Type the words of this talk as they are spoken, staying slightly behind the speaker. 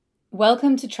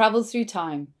Welcome to Travels Through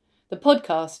Time, the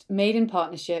podcast made in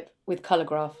partnership with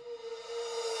Colourgraph.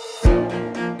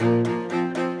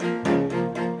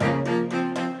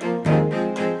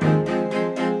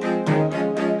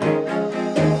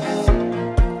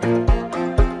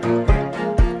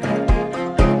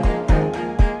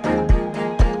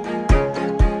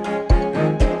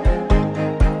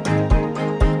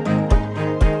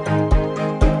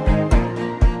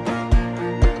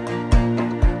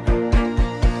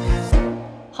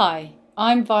 Hi,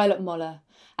 I'm Violet Moller,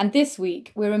 and this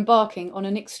week we're embarking on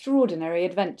an extraordinary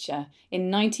adventure in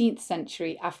 19th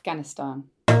century Afghanistan.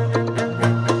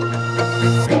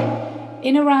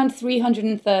 In around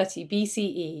 330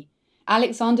 BCE,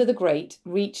 Alexander the Great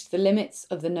reached the limits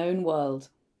of the known world,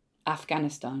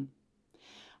 Afghanistan.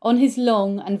 On his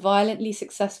long and violently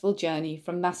successful journey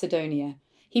from Macedonia,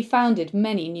 he founded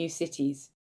many new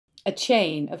cities, a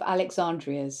chain of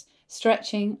Alexandrias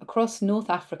stretching across North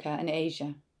Africa and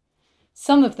Asia.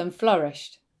 Some of them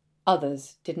flourished,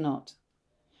 others did not.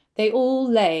 They all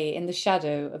lay in the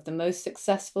shadow of the most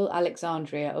successful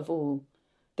Alexandria of all,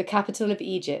 the capital of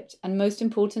Egypt and most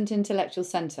important intellectual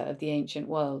centre of the ancient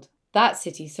world. That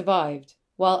city survived,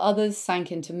 while others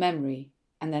sank into memory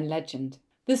and then legend.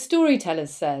 The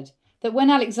storytellers said that when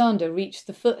Alexander reached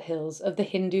the foothills of the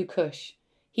Hindu Kush,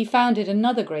 he founded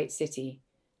another great city,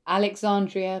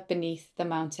 Alexandria beneath the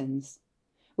mountains,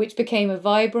 which became a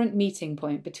vibrant meeting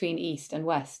point between East and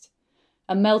West,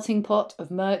 a melting pot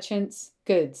of merchants,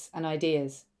 goods, and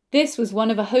ideas. This was one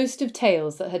of a host of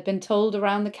tales that had been told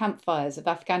around the campfires of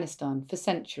Afghanistan for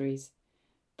centuries,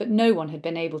 but no one had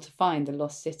been able to find the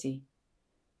lost city.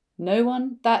 No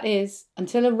one, that is,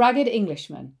 until a ragged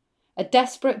Englishman, a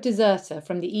desperate deserter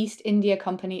from the East India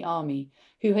Company army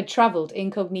who had travelled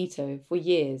incognito for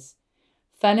years,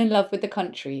 fell in love with the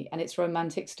country and its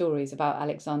romantic stories about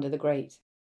Alexander the Great.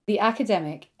 The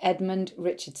academic Edmund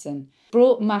Richardson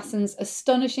brought Masson's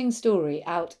astonishing story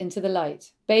out into the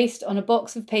light, based on a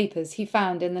box of papers he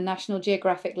found in the National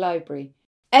Geographic Library.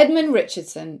 Edmund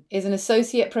Richardson is an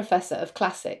associate professor of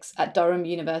classics at Durham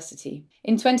University.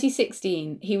 In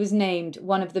 2016, he was named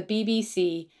one of the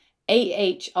BBC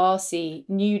AHRC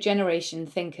New Generation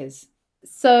Thinkers.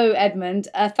 So, Edmund,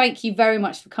 thank you very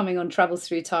much for coming on Travels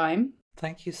Through Time.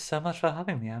 Thank you so much for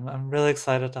having me. I'm really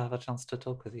excited to have a chance to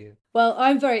talk with you. Well,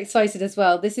 I'm very excited as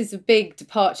well. This is a big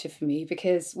departure for me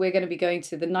because we're going to be going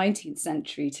to the 19th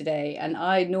century today, and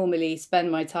I normally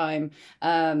spend my time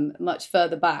much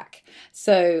further back.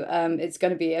 So it's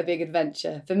going to be a big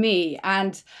adventure for me.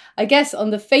 And I guess on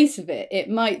the face of it, it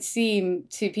might seem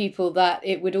to people that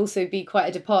it would also be quite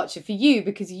a departure for you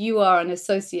because you are an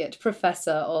associate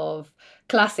professor of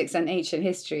classics and ancient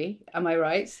history. Am I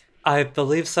right? I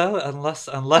believe so, unless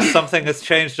something has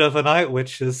changed overnight,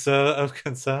 which is of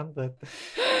concern.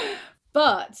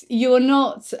 But you're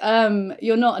not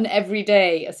an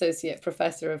everyday associate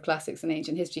professor of classics and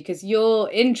ancient history because your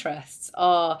interests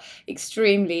are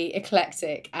extremely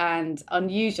eclectic and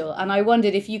unusual. And I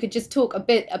wondered if you could just talk a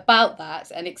bit about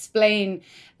that and explain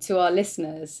to our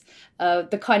listeners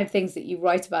the kind of things that you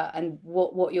write about and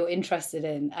what you're interested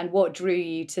in and what drew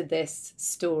you to this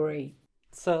story.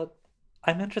 So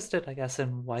I'm interested, I guess,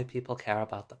 in why people care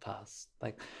about the past.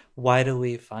 Like, why do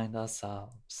we find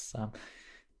ourselves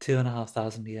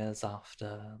 2,500 years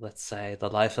after, let's say,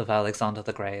 the life of Alexander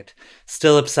the Great,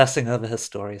 still obsessing over his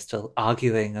story, still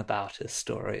arguing about his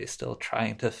story, still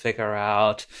trying to figure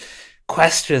out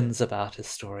questions about his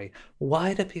story?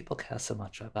 Why do people care so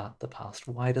much about the past?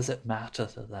 Why does it matter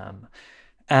to them?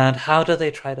 And how do they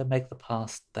try to make the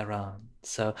past their own?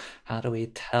 So how do we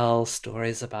tell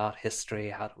stories about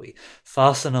history? How do we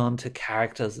fasten on to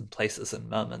characters and places and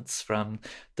moments from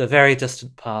the very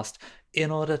distant past in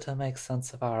order to make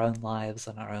sense of our own lives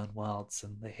and our own worlds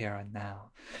in the here and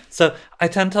now? So I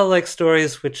tend to like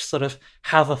stories which sort of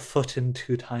have a foot in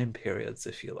two time periods,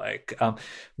 if you like.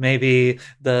 Maybe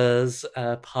there's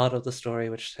a part of the story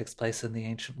which takes place in the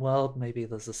ancient world. Maybe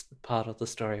there's a part of the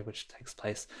story which takes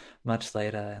place much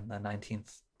later in the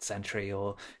 19th century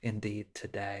or indeed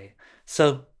today.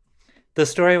 So the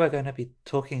story we're going to be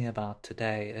talking about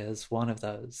today is one of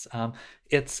those.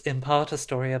 It's in part a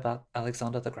story about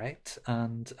Alexander the Great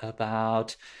and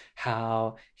about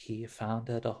how he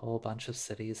founded a whole bunch of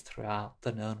cities throughout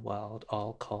the known world,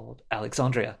 all called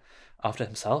Alexandria, after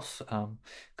himself,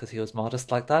 because he was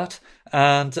modest like that.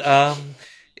 And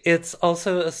it's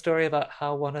also a story about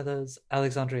how one of those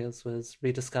Alexandrias was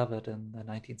rediscovered in the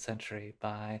 19th century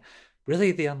by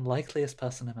really the unlikeliest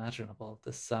person imaginable,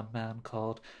 this man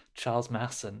called Charles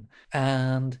Masson.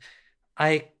 And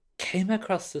I came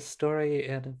across this story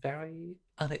in a very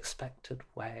unexpected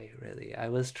way, really. I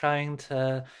was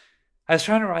I was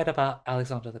trying to write about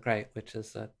Alexander the Great, which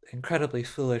is an incredibly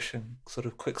foolish and sort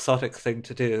of quixotic thing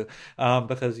to do,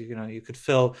 because you could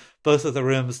fill both of the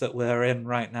rooms that we're in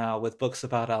right now with books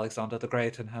about Alexander the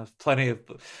Great and have plenty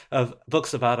of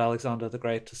books about Alexander the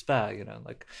Great to spare.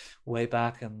 Like way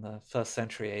back in the first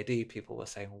century AD, people were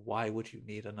saying, "Why would you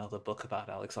need another book about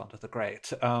Alexander the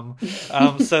Great?" But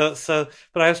I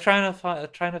was trying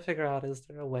to figure out, is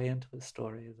there a way into a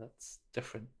story that's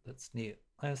different, that's new?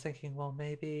 I was thinking, well,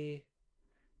 maybe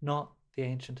not the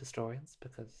ancient historians,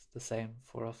 because the same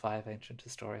 4 or 5 ancient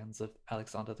historians of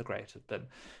Alexander the Great have been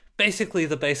basically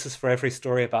the basis for every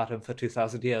story about him for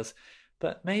 2,000 years.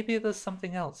 But maybe there's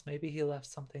something else. Maybe he left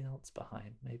something else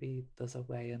behind. Maybe there's a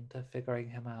way into figuring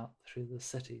him out through the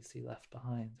cities he left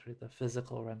behind, through the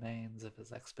physical remains of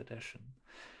his expedition.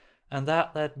 And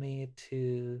that led me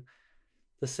to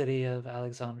the city of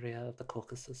Alexandria of the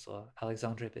Caucasus, or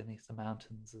Alexandria beneath the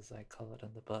mountains, as I call it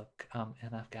in the book,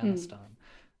 in Afghanistan,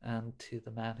 and to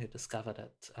the man who discovered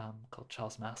it, called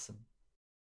Charles Masson.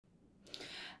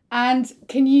 And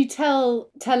can you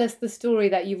tell us the story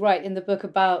that you write in the book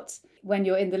about when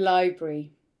you're in the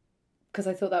library? Because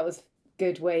I thought that was a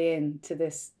good way into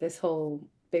this whole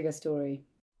bigger story.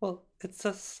 Well, it's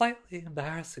a slightly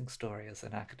embarrassing story as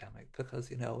an academic, because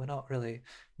we're not really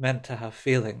meant to have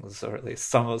feelings, or at least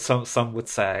some would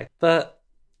say. But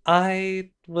I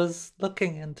was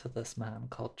looking into this man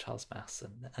called Charles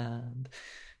Masson, and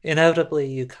inevitably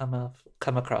you come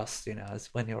across, as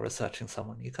when you're researching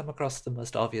someone, you come across the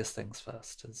most obvious things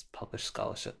first, as published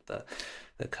scholarship, the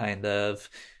kind of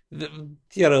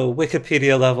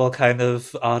Wikipedia level kind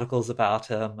of articles about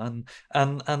him,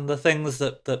 and the things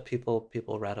that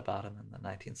people read about him in the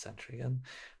 19th century, and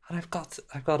I've got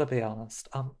to be honest,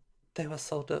 they were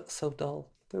so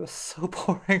dull. They were so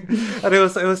boring, and it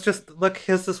was just, look,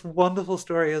 here's this wonderful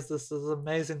story, here's this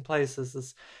amazing place, there's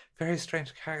this very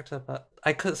strange character, but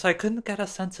I couldn't get a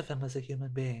sense of him as a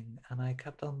human being, and I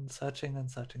kept on searching and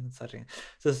searching and searching.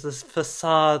 There's this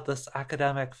facade, this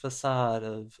academic facade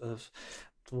of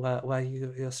where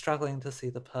you're struggling to see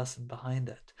the person behind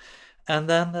it. And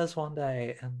then there's one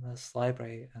day in this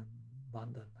library in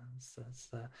London, there's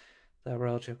the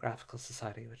Royal Geographical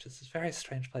Society, which is this very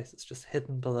strange place. It's just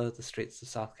hidden below the streets of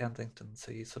South Kensington,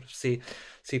 so you sort of see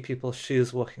people's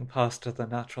shoes walking past to the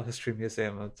Natural History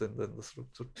Museum, and the sort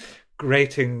of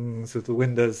gratings of the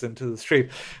windows into the street.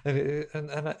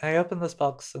 And I opened this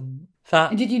box, and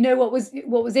did you know what was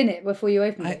in it before you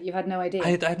opened it? You had no idea.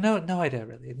 I had no idea,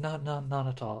 really, none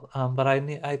at all. But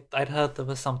I'd heard there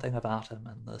was something about him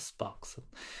in this box.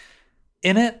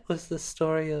 In it was the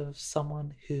story of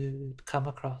someone who'd come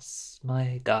across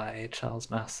my guy,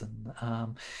 Charles Masson,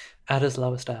 at his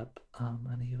lowest ebb.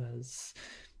 And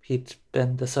he'd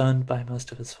been disowned by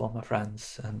most of his former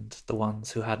friends, and the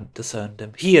ones who hadn't disowned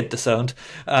him, he had disowned.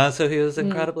 So he was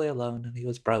incredibly alone, and he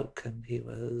was broke, and he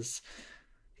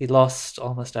lost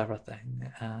almost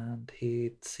everything. And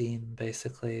he'd seen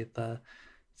basically the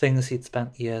things he'd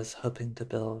spent years hoping to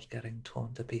build getting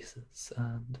torn to pieces.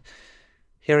 And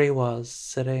here he was,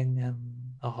 sitting in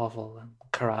a hovel in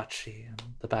Karachi and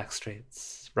the back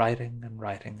streets, writing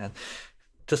and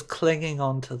just clinging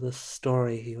on to the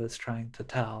story he was trying to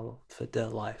tell for dear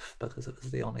life, because it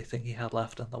was the only thing he had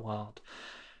left in the world.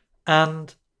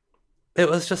 And it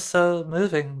was just so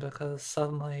moving, because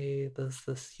suddenly there's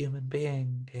this human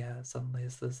being here. Suddenly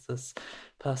there's this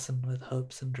person with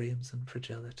hopes and dreams and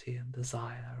fragility and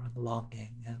desire and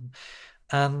longing,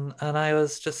 and I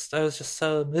was just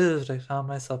so moved. I found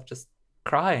myself just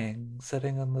crying,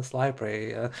 sitting in this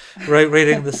library,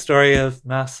 reading the story of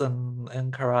Masson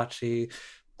in Karachi,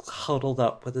 huddled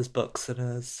up with his books and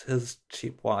his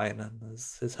cheap wine and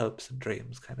his hopes and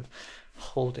dreams, kind of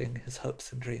holding his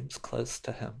hopes and dreams close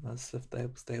to him as if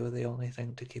they were the only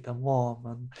thing to keep him warm.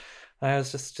 And I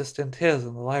was just in tears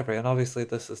in the library. And obviously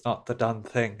this is not the done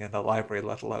thing in a library,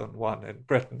 let alone one in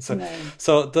Britain. So No.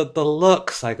 So the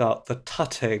looks I got, the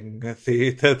tutting,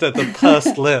 the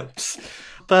pursed lips.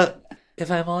 But if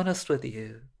I'm honest with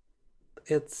you,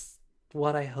 it's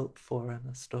what I hope for in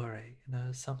a story,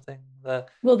 something that...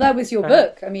 Well, that was your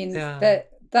book. I mean, yeah.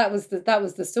 that was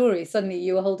the story. Suddenly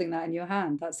you were holding that in your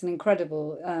hand. That's an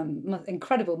incredible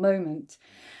moment.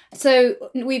 So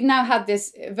we've now had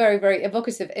this very, very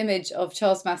evocative image of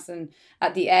Charles Masson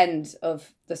at the end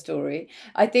of the story.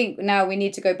 I think now we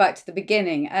need to go back to the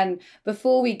beginning. And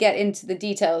before we get into the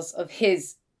details of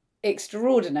his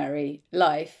extraordinary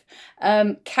life,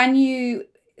 can you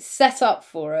set up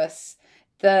for us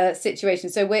the situation?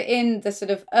 So we're in the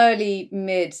sort of early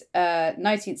mid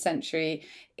 19th century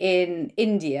in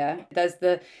India. There's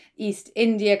the East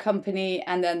India Company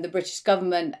and then the British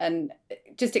government, and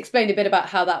just explain a bit about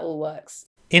how that all works.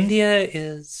 India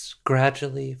is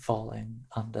gradually falling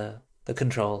under the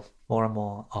control more and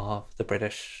more of the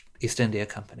British East India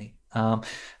Company.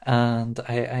 And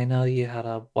I know you had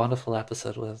a wonderful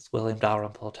episode with William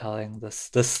Dalrymple telling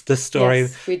this story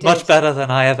Yes, we much did. better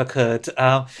than I ever could.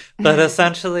 But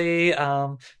essentially,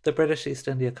 the British East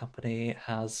India Company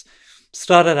has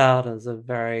started out as a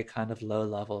very kind of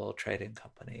low-level trading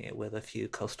company with a few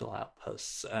coastal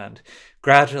outposts, and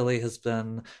gradually has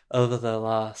been, over the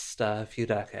last few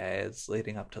decades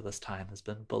leading up to this time, has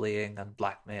been bullying and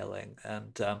blackmailing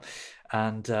and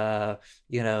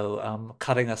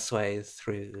cutting a swathe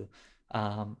through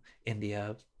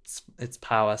India, its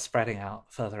power spreading out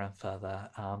further and further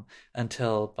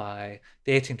until by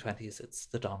the 1820s it's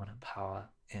the dominant power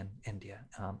in India.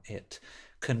 It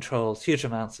controls huge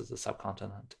amounts of the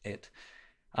subcontinent. It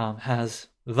has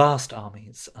vast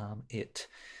armies. It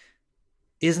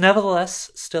is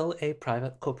nevertheless still a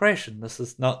private corporation. This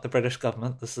is not the British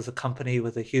government. This is a company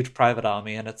with a huge private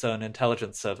army and its own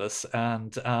intelligence service.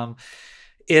 And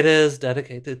it is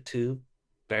dedicated to,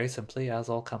 very simply, as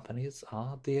all companies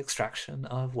are, the extraction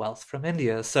of wealth from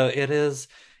India. So it is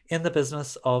in the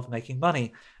business of making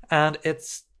money. And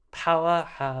its power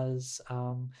has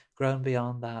grown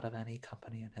beyond that of any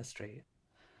company in history.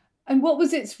 And what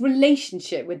was its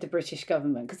relationship with the British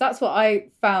government? Because that's what I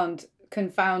found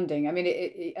confounding. I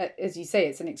mean, as you say,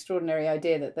 it's an extraordinary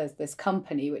idea that there's this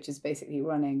company which is basically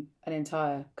running an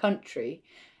entire country.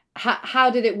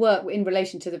 How did it work in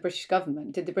relation to the British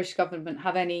government? Did the British government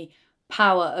have any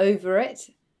power over it?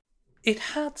 It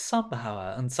had some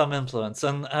power and some influence,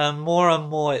 and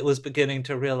more it was beginning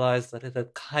to realize that it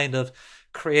had kind of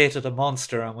created a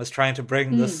monster and was trying to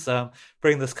bring this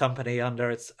company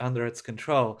under its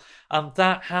control.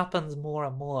 That happens more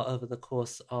and more over the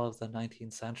course of the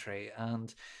 19th century,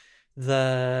 and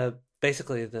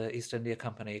basically the East India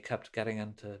Company kept getting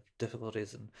into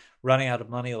difficulties and running out of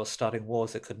money or starting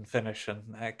wars it couldn't finish,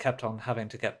 and it kept on having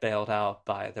to get bailed out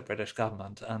by the British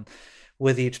government. And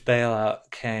with each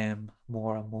bailout came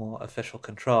more and more official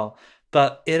control.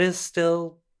 But it is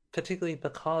still, particularly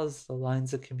because the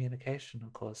lines of communication,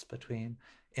 of course, between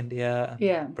India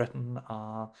and Britain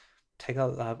are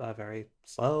very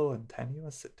slow and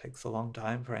tenuous. It takes a long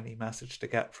time for any message to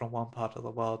get from one part of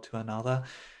the world to another.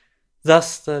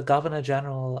 Thus, the Governor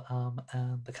General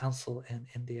and the Council in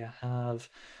India have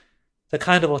the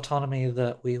kind of autonomy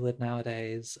that we would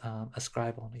nowadays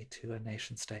ascribe only to a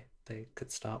nation state. They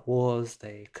could start wars,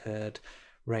 they could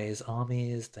raise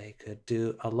armies, they could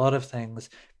do a lot of things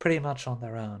pretty much on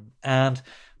their own. And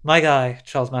my guy,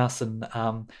 Charles Masson,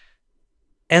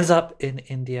 ends up in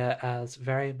India as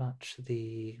very much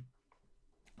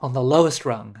on the lowest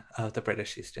rung of the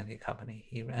British East India Company.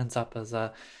 He ends up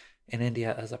in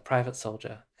India as a private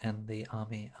soldier in the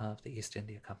army of the East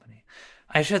India Company.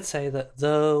 I should say that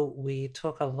though we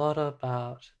talk a lot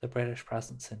about the British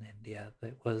presence in India,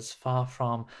 it was far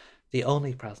from the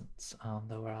only presence.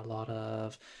 There were a lot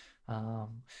of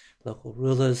local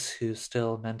rulers who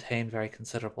still maintained very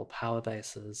considerable power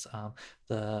bases.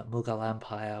 The Mughal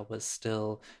Empire was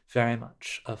still very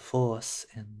much a force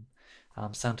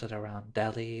centered around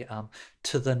Delhi.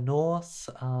 To the north,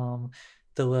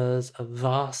 there was a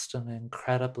vast and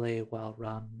incredibly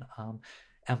well-run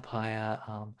empire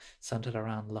centered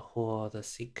around Lahore, the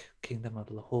Sikh kingdom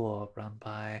of Lahore, run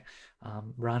by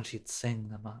Ranjit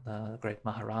Singh, the great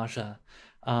Maharaja.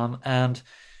 And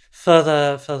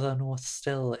further north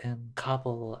still, in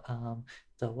Kabul,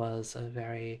 there was a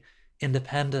very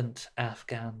independent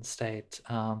Afghan state,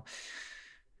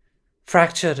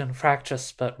 fractured and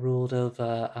fractious, but ruled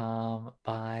over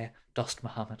by Dost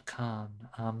Muhammad Khan.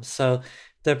 So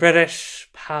the British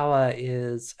power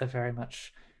is a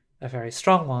very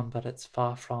strong one, but it's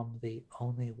far from the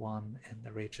only one in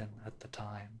the region at the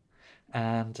time.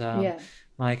 And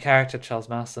my character, Charles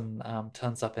Masson,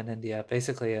 turns up in India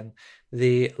basically in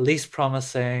the least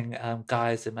promising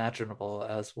guise imaginable,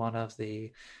 as one of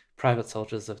the private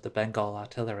soldiers of the Bengal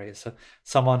artillery. So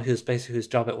someone whose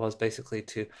job it was basically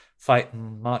to fight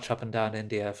and march up and down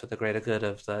India for the greater good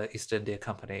of the East India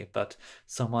Company, but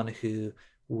someone who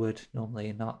would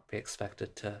normally not be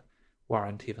expected to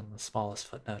warrant even the smallest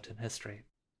footnote in history.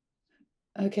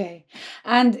 Okay.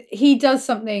 And he does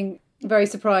something very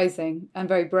surprising and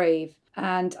very brave.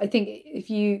 And I think if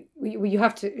you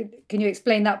have to, can you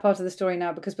explain that part of the story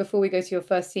now? Because before we go to your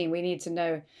first scene, we need to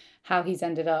know how he's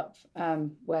ended up,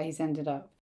 where he's ended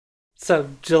up. So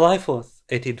July 4th,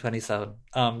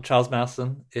 1827, Charles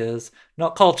Masson is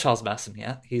not called Charles Masson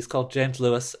yet. He's called James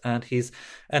Lewis, and he's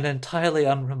an entirely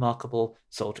unremarkable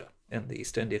soldier in the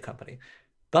East India Company.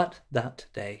 But that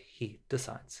day he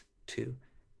decides to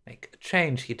make a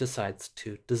change. He decides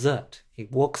to desert. He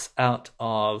walks out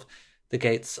of the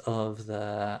gates of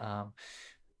the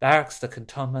barracks, the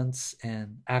cantonments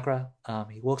in Agra.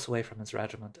 He walks away from his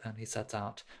regiment and he sets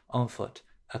out on foot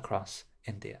across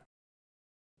India.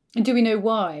 And do we know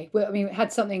why? Well, I mean,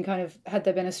 had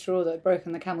there been a straw that had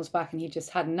broken the camel's back and he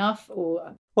just had enough,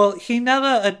 or? Well, he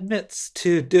never admits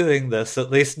to doing this,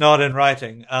 at least not in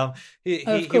writing.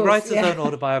 He writes his own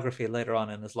autobiography later on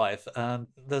in his life.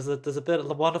 There's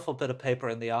a wonderful bit of paper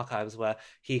in the archives where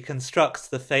he constructs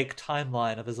the fake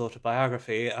timeline of his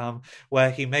autobiography,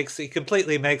 where he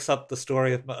completely makes up the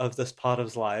story of this part of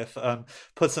his life,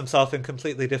 puts himself in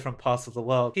completely different parts of the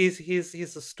world.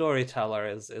 He's a storyteller,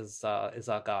 is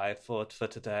our guy for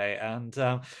today, and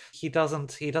he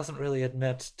doesn't really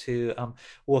admit to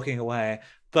walking away.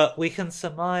 But we can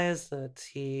surmise that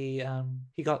he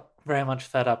got very much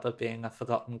fed up of being a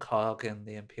forgotten cog in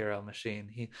the imperial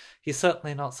machine. He's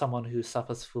certainly not someone who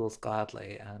suffers fools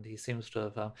gladly, and he seems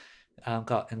to have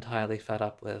got entirely fed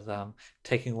up with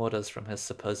taking orders from his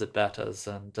supposed betters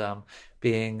and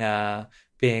being a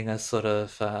sort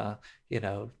of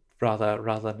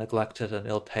rather neglected and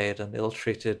ill-paid and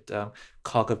ill-treated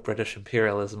cog of British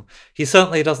imperialism. He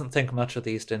certainly doesn't think much of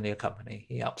the East India Company.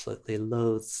 He absolutely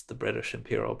loathes the British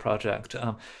imperial project.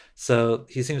 So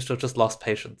he seems to have just lost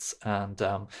patience and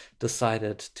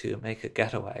decided to make a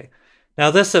getaway. Now,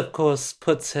 this, of course,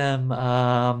 puts him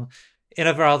in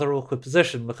a rather awkward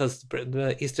position because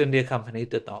the East India Company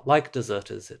did not like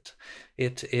deserters.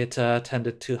 It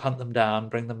tended to hunt them down,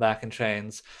 bring them back in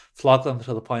chains, flog them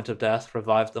to the point of death,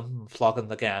 revive them, and flog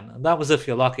them again. And that was if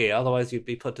you're lucky. Otherwise, you'd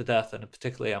be put to death in a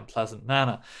particularly unpleasant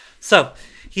manner. So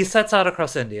he sets out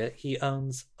across India. He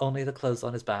owns only the clothes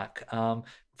on his back.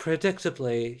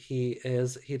 Predictably,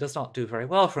 he does not do very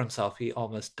well for himself. He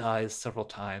almost dies several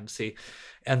times. He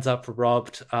ends up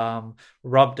robbed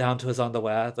down to his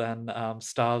underwear, then almost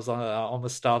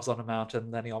starves on a mountain.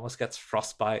 Then he almost gets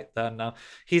frostbite. Then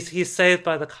he's saved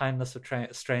by the kindness of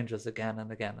strangers again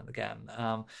and again and again.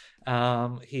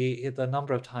 The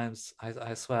number of times,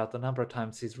 I swear, the number of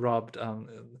times he's robbed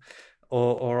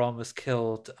or almost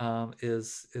killed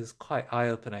is quite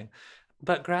eye-opening.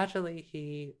 But gradually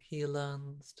he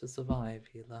learns to survive.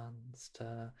 He learns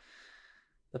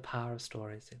the power of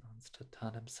stories. He learns to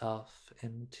turn himself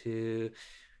into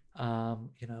a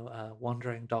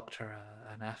wandering doctor,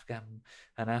 an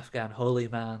Afghan holy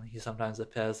man. He sometimes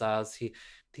appears as he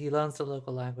learns the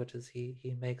local languages.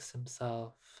 He makes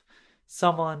himself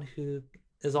someone who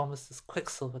is almost this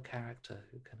Quicksilver character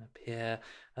who can appear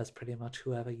as pretty much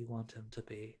whoever you want him to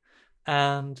be.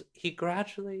 And he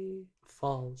gradually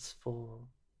falls for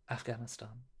Afghanistan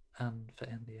and for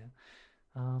India.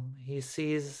 He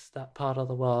sees that part of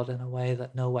the world in a way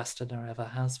that no Westerner ever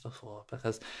has before,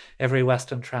 because every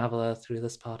Western traveler through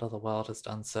this part of the world has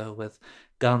done so with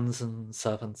guns and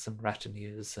servants and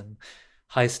retinues and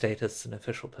high status and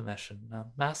official permission.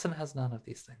 Masson has none of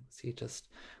these things. He just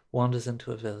wanders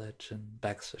into a village and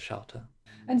begs for shelter.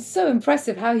 And so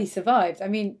impressive how he survived. I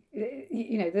mean,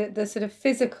 the sort of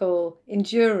physical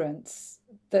endurance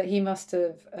that he must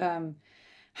have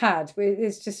had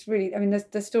is just really, I mean,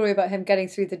 the story about him getting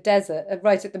through the desert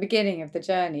right at the beginning of the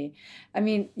journey. I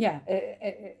mean, yeah,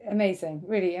 amazing,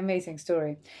 really amazing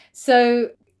story.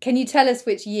 So can you tell us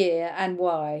which year and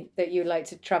why that you'd like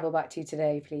to travel back to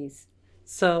today, please?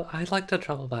 So I'd like to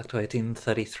travel back to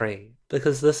 1833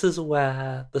 because this is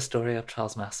where the story of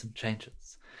Charles Masson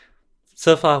changes.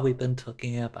 So far we've been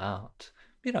talking about,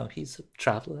 he's a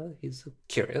traveler, he's a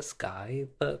curious guy,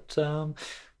 but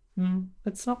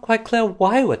it's not quite clear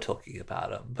why we're talking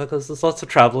about him, because there's lots of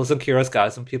travelers and curious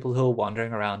guys and people who are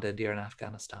wandering around India and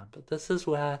Afghanistan. But this is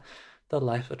where the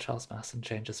life of Charles Masson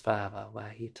changes forever, where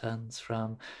he turns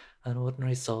from an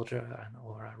ordinary soldier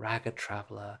or a ragged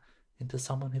traveler into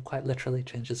someone who quite literally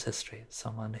changes history,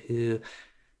 someone who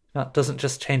doesn't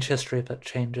just change history, but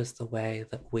changes the way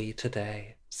that we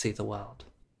today see the world.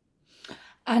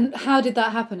 And how did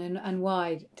that happen, and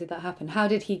why did that happen? How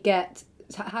did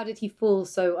he fall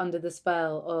so under the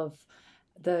spell of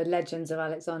the legends of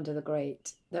Alexander the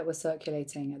Great that were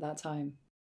circulating at that time?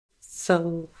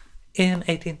 So in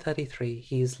 1833,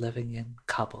 he's living in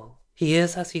Kabul. He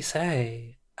is, as you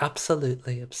say,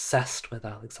 absolutely obsessed with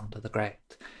Alexander the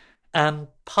Great. And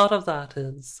part of that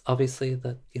is obviously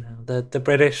that, the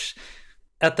British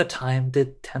at the time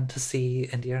did tend to see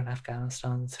India and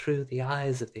Afghanistan through the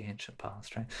eyes of the ancient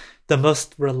past, right? The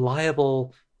most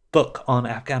reliable book on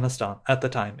Afghanistan at the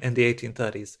time in the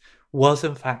 1830s was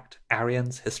in fact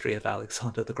Arrian's History of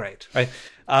Alexander the Great, right?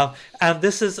 And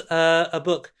this is a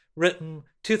book written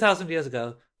 2,000 years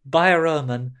ago by a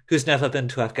Roman who's never been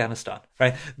to Afghanistan,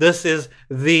 right? This is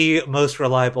the most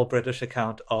reliable British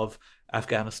account of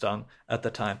Afghanistan at the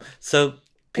time. So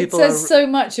it says so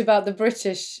much about the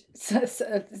British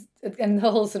and the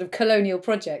whole sort of colonial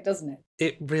project, doesn't it?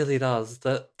 It really does.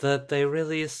 That they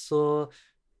really saw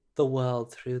the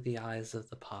world through the eyes of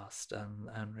the past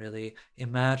and really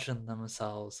imagine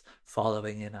themselves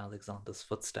following in Alexander's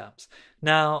footsteps.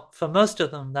 Now, for most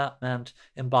of them, that meant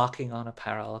embarking on a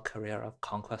parallel career of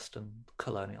conquest and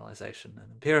colonialization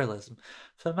and imperialism.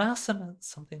 For Masson,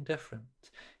 it's something different.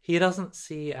 He doesn't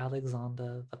see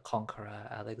Alexander the conqueror,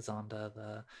 Alexander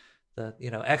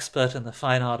the expert in the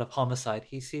fine art of homicide.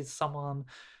 He sees someone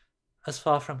as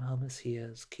far from home as he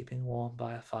is, keeping warm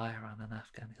by a fire on an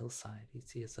Afghan hillside. He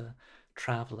sees a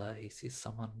traveler. He sees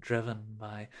someone driven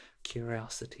by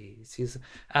curiosity. He sees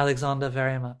Alexander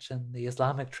very much in the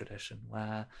Islamic tradition,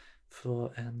 where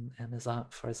for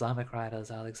Islamic writers,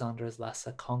 Alexander is less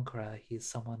a conqueror. He's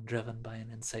someone driven by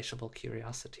an insatiable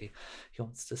curiosity. He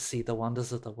wants to see the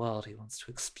wonders of the world. He wants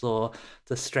to explore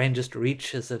the strangest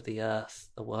reaches of the earth,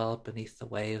 the world beneath the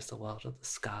waves, the world of the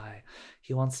sky.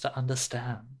 He wants to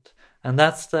understand. And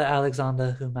that's the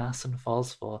Alexander who Masson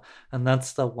falls for, and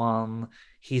that's the one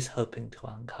he's hoping to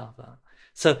uncover.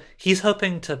 So he's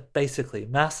hoping to basically,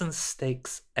 Masson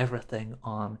stakes everything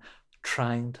on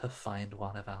trying to find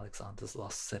one of Alexander's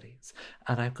lost cities.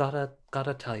 And I've gotta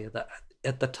tell you that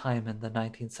at the time in the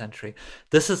 19th century,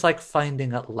 this is like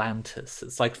finding Atlantis.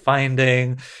 It's like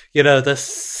finding, the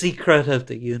secret of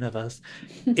the universe.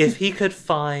 If he could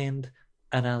find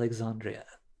an Alexandria,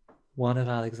 one of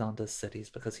Alexander's cities,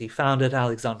 because he founded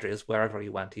Alexandrias wherever he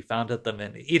went. He founded them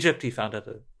in Egypt, he founded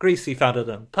it in Greece, he founded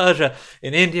it in Persia,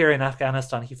 in India, in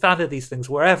Afghanistan. He founded these things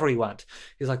wherever he went.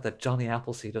 He's like the Johnny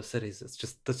Appleseed of cities. That's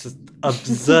just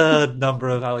absurd number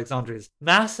of Alexandrias.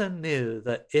 Masson knew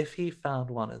that if he found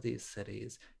one of these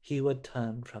cities, he would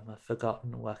turn from a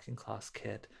forgotten working class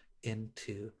kid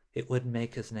into, it would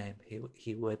make his name.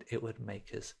 It would make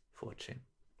his fortune.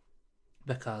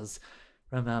 Because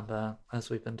remember, as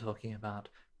we've been talking about,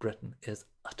 Britain is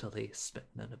utterly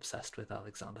smitten and obsessed with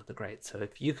Alexander the Great. So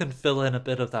if you can fill in a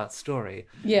bit of that story,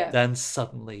 then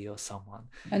suddenly you're someone.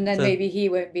 And then maybe he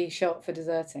won't be shot for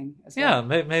deserting as well.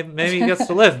 Yeah, maybe he gets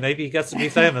to live. Maybe he gets to be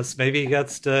famous. Maybe he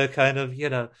gets to kind of,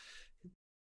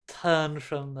 turn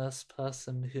from this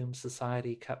person whom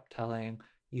society kept telling,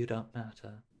 you don't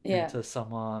matter, into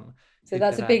someone. So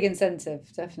that's a big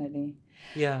incentive, definitely.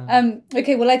 Yeah.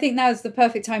 Okay, well, I think now's the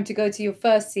perfect time to go to your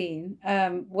first scene,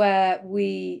 where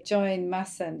we join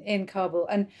Masson in Kabul.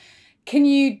 And can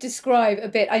you describe a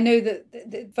bit? I know that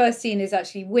the first scene is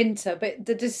actually winter, but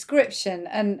the description,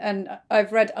 and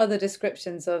I've read other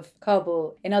descriptions of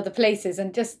Kabul in other places,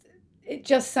 and it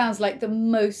just sounds like the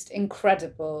most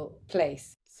incredible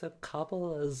place. So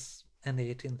Kabul is, in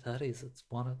the 1830s, it's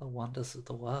one of the wonders of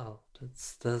the world.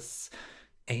 It's this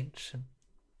ancient,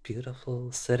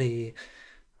 beautiful city,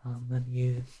 and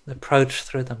you approach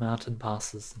through the mountain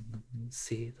passes and you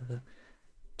see the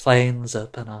plains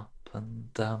open up, and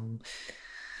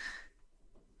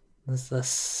there's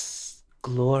this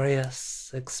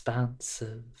glorious expanse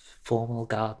of formal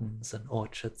gardens and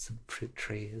orchards and fruit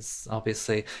trees.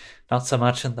 Obviously not so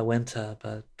much in the winter,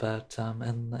 but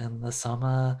in the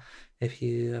summer, if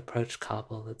you approach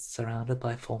Kabul, it's surrounded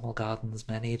by formal gardens,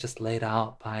 many just laid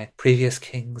out by previous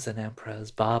kings and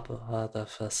emperors. Babur, the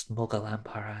first Mughal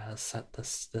emperor, has set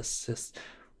this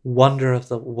wonder of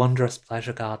the wondrous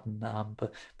pleasure garden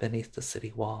beneath the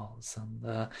city walls,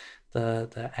 and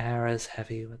the air is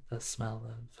heavy with the smell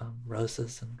of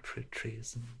roses and fruit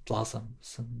trees and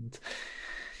blossoms. And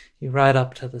you ride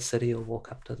up to the city, or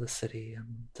walk up to the city,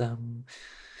 and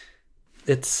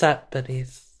it's set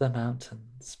beneath the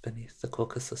mountains, beneath the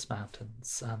Caucasus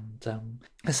Mountains, and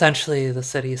essentially the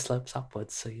city slopes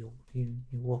upwards. So you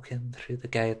walk in through the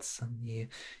gates, and you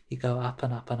go up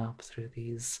and up and up through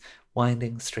these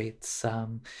winding streets,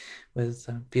 with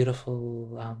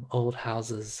beautiful old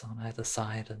houses on either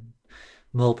side, and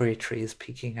mulberry trees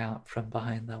peeking out from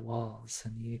behind their walls,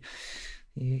 and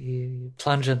you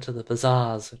plunge into the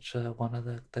bazaars, which are one of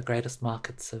the greatest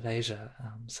markets of Asia.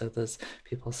 So there's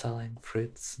people selling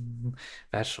fruits and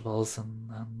vegetables,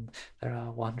 and there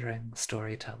are wandering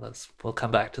storytellers. We'll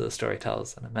come back to the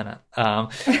storytellers in a minute.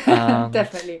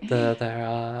 Definitely. There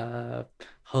are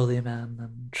holy men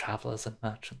and travelers and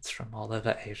merchants from all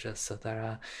over Asia. So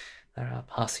there are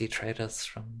Parsi traders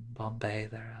from Bombay.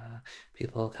 There are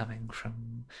people coming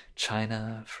from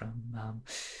China, from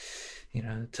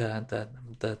to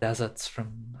the deserts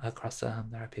from across. There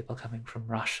are people coming from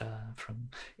Russia, from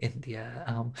India.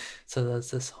 So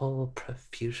there's this whole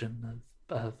profusion of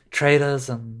traders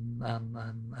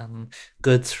and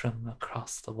goods from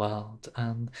across the world,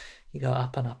 and you go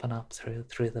up and up and up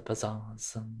through the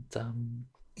bazaars, and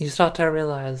you start to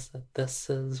realize that this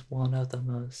is one of the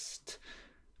most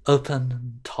open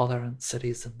and tolerant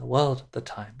cities in the world at the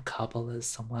time. Kabul is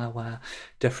somewhere where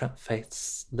different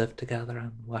faiths live together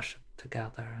and worship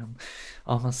together, and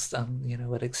almost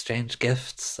would exchange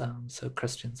gifts. So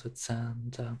Christians would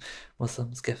send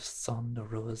Muslims gifts on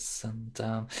Nowruz,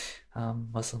 and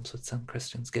Muslims would send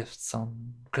Christians gifts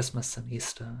on Christmas and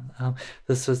Easter.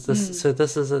 This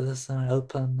is an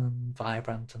open and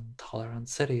vibrant and tolerant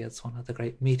city. It's one of the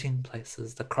great meeting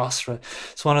places, the crossroad.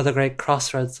 It's one of the great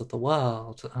crossroads of the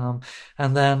world.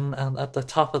 And then at the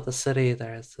top of the city,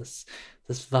 there is this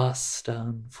vast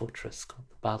stone fortress called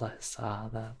the Bala Hissar,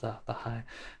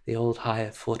 the old high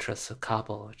fortress of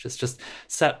Kabul, which is just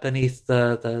set beneath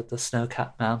the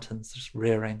snow-capped mountains, just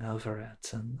rearing over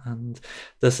it. And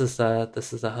this is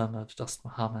the home of Dost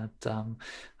Muhammad,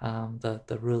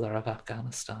 the ruler of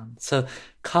Afghanistan. So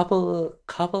Kabul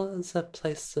is a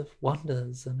place of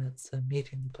wonders, and it's a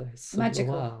meeting place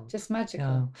magical, of the world. Just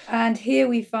magical. Yeah. And here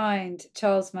we find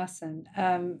Charles Masson,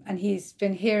 and he's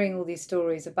been hearing all these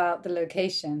stories about the location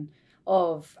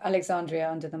of Alexandria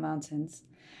under the mountains.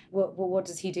 What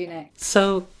does he do next?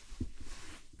 So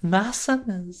Masson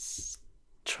is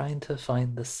trying to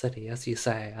find the city, as you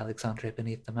say, Alexandria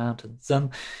beneath the mountains. And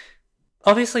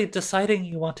obviously deciding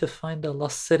you want to find a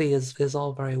lost city is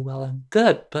all very well and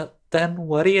good, but then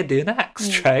what do you do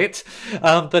next, right?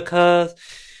 Because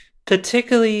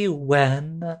particularly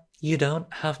when you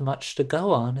don't have much to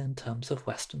go on in terms of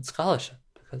Western scholarship.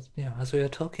 Because, as we were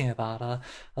talking about a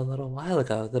little while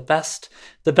ago, the best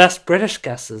British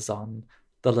guesses on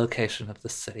the location of the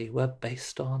city were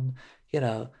based on,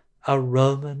 a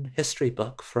Roman history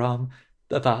book from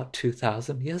about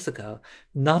 2,000 years ago.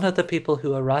 None of the people who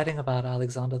were writing about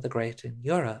Alexander the Great in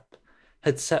Europe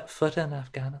had set foot in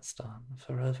Afghanistan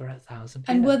for over 1,000 years.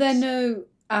 And were there no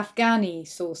Afghani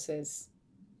sources,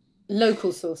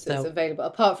 local sources available,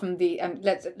 apart from the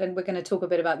then we're going to talk a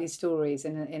bit about these stories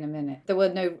in a minute. There were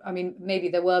no, maybe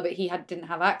there were, but he didn't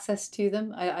have access to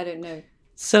them. I don't know.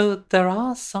 So there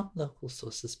are some local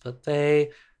sources, but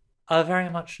they are very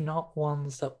much not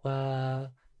ones that were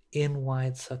in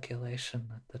wide circulation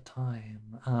at the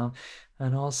time.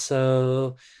 And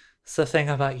also, it's the thing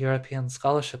about European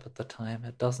scholarship at the time.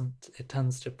 It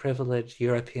tends to privilege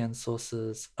European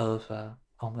sources over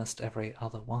almost every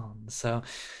other one. So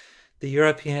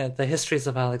the histories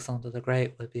of Alexander the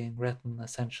Great were being written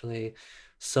essentially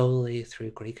solely through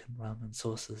Greek and Roman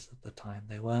sources at the time.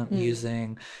 They weren't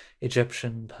using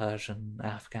Egyptian, Persian,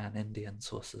 Afghan, Indian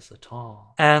sources at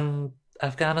all. And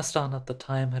Afghanistan at the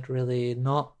time had really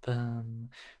not been,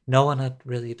 no one had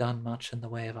really done much in the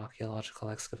way of archaeological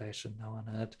excavation. No one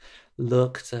had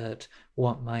looked at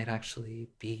what might actually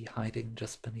be hiding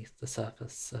just beneath the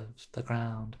surface of the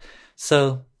ground.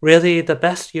 So really the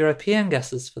best European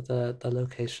guesses for the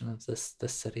location of this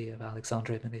city of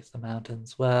Alexandria beneath the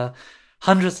mountains were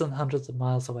hundreds and hundreds of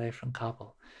miles away from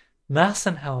Kabul.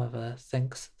 Masson, however,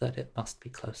 thinks that it must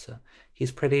be closer.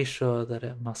 He's pretty sure that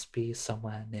it must be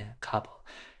somewhere near Kabul.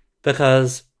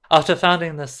 Because after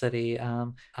founding this city,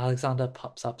 Alexander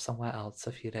pops up somewhere else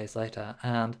a few days later,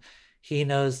 and he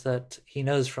knows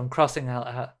from crossing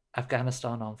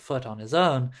Afghanistan on foot on his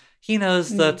own, he knows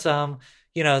that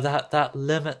that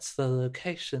limits the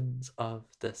locations of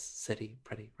this city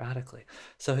pretty radically.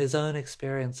 So his own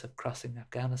experience of crossing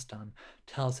Afghanistan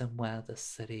tells him where this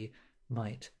city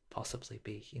might possibly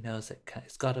be. He knows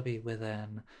it's got to be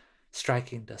within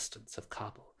striking distance of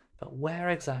Kabul, but where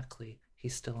exactly,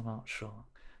 he's still not sure.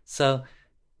 So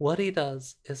what he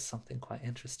does is something quite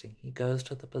interesting. He goes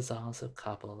to the bazaars of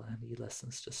Kabul and he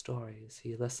listens to stories.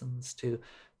 He listens to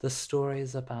the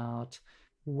stories about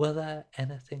whether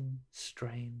anything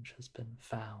strange has been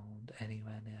found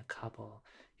anywhere near Kabul.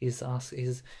 He's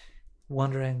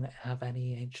wondering, have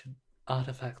any ancient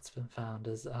artifacts been found?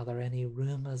 Are there any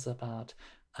rumors about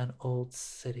an old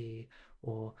city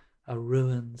or a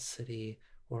ruined city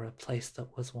or a place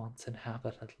that was once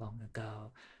inhabited long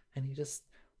ago? And he just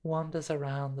wanders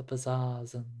around the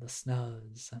bazaars and the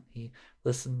snows, and he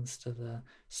listens to the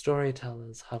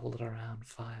storytellers huddled around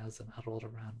fires and huddled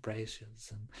around braziers,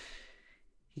 and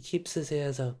he keeps his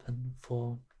ears open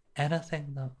for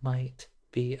anything that might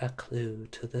be a clue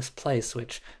to this place,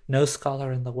 which no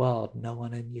scholar in the world, no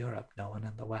one in Europe, no one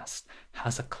in the West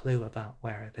has a clue about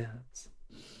where it is.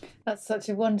 That's such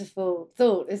a wonderful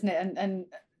thought, isn't it? And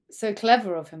so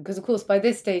clever of him, because of course by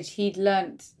this stage he'd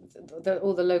learnt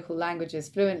all the local languages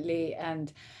fluently,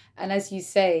 and as you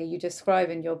say, you describe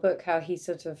in your book how he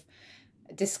sort of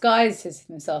disguises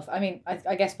himself. I mean,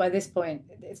 I guess by this point,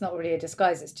 it's not really a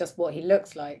disguise, it's just what he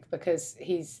looks like, because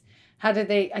he's, how do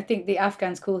they, I think the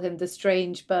Afghans call him the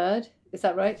strange bird. Is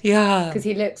that right? Yeah. Because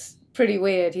he looks pretty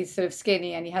weird. He's sort of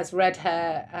skinny and he has red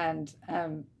hair and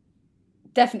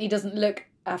definitely doesn't look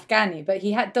Afghani, but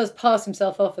he does pass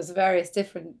himself off as various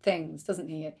different things, doesn't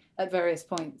he, at various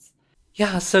points?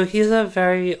 Yeah, so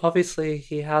obviously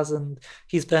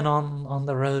he's been on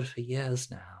the road for years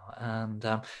now,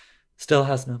 and still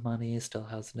has no money, still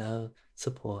has no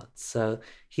support. So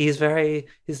he's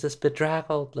this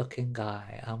bedraggled looking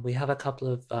guy. We have a couple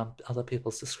of other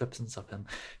people's descriptions of him,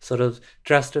 sort of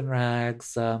dressed in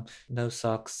rags, no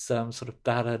socks, sort of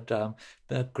battered, a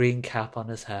green cap on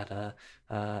his head,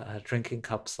 a drinking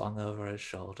cup slung over his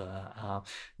shoulder.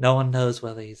 No one knows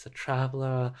whether he's a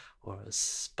traveler or a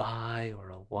spy or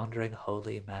a wandering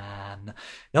holy man.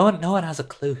 No one has a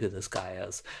clue who this guy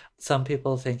is. Some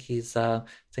people think he's a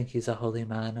holy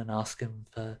man and ask him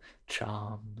for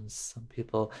charms. Some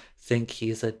people think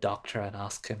he's a doctor and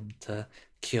ask him to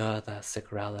cure their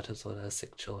sick relatives or their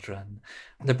sick children.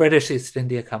 The British East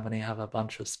India Company have a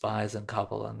bunch of spies in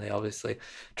Kabul, and they obviously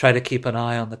try to keep an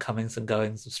eye on the comings and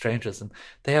goings of strangers, and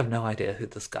they have no idea who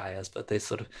this guy is, but they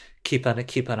sort of keep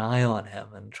an eye on him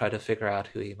and try to figure out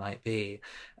who he might be.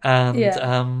 And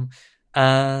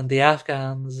the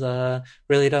Afghans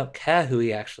really don't care who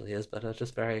he actually is, but are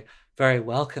just very, very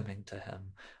welcoming to him.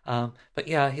 But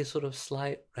yeah, he's sort of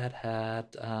slight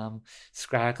red-haired,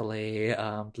 scraggly,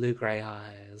 blue-grey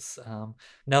eyes.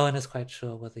 No one is quite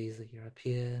sure whether he's a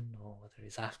European or whether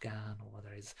he's Afghan or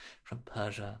whether he's from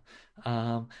Persia.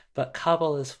 But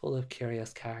Kabul is full of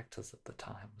curious characters at the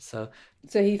time. So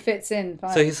he fits in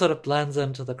fine. So he sort of blends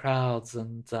into the crowds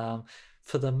and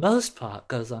for the most part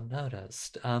goes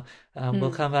unnoticed.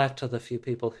 We'll come back to the few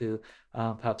people who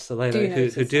perhaps later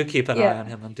who do keep an eye on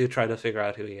him and do try to figure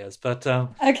out who he is. But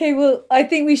okay, well, I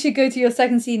think we should go to your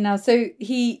second scene now. So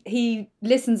he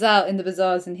listens out in the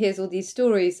bazaars and hears all these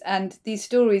stories, and these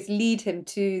stories lead him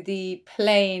to the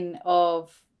plain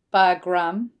of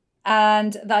Bagram,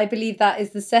 and I believe that is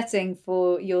the setting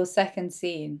for your second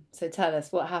scene. So tell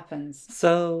us what happens.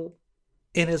 So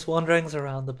in his wanderings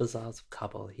around the bazaars of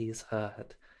Kabul, he's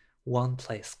heard one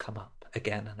place come up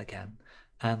again and again,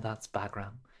 and that's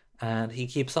Bagram. And he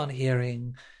keeps on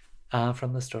hearing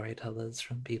from the storytellers,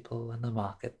 from people in the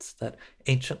markets, that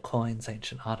ancient coins,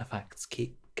 ancient artifacts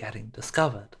keep getting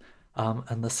discovered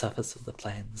on the surface of the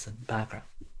plains in Bagram.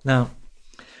 Now,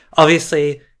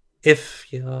 obviously,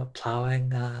 if you're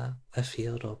ploughing a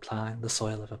field or ploughing the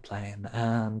soil of a plain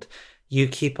and you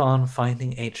keep on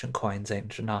finding ancient coins,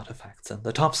 ancient artifacts in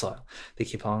the topsoil, they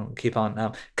keep on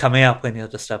coming up when you're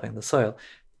disturbing the soil,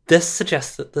 this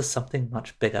suggests that there's something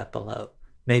much bigger below,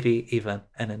 maybe even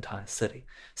an entire city.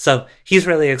 So he's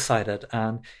really excited,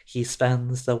 and he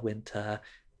spends the winter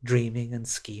dreaming and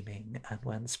scheming, and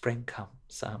when spring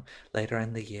comes later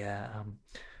in the year,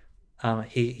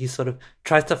 he sort of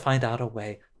tries to find out a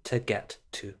way to get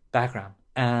to Bagram,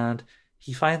 and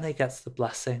he finally gets the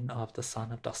blessing of the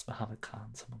son of Dost Muhammad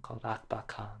Khan, someone called Akbar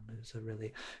Khan, who's a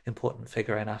really important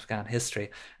figure in Afghan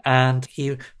history. And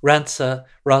he rents a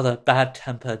rather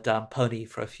bad-tempered pony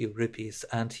for a few rupees,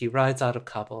 and he rides out of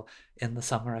Kabul in the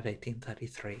summer of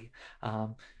 1833.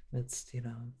 It's,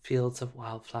 fields of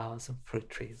wildflowers and fruit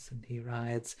trees, and he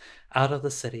rides out of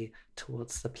the city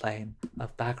towards the plain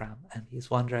of Bagram, and he's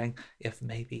wondering if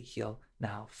maybe he'll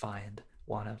now find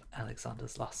one of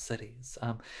Alexander's lost cities.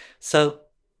 So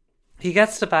he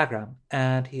gets to Bagram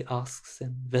and he asks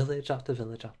in village after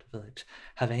village after village,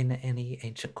 have any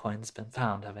ancient coins been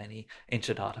found? Have any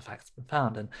ancient artifacts been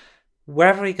found? And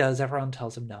wherever he goes, everyone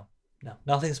tells him no,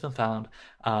 nothing's been found.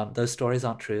 Those stories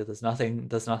aren't true. There's nothing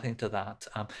to that.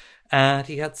 And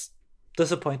he gets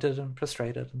disappointed and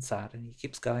frustrated and sad, and he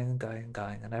keeps going and going and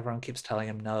going, and everyone keeps telling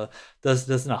him no,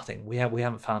 there's nothing, we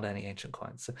haven't found any ancient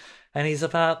coins. And he's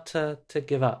about to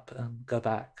give up and go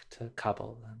back to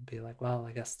Kabul and be like, well,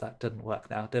 I guess that didn't work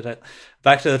now, did it?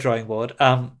 Back to the drawing board.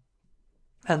 And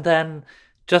then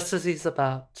just as he's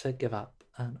about to give up,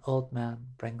 an old man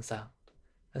brings out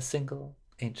a single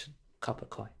ancient copper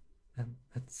coin, and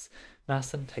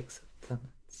Masson takes it and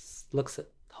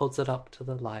holds it up to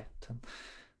the light, and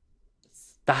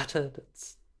battered,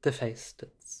 it's defaced,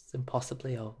 it's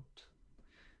impossibly old.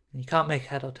 And you can't make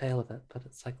head or tail of it, but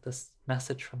it's like this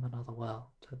message from another world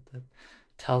that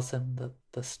tells him that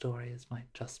the stories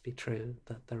might just be true,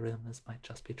 that the rumors might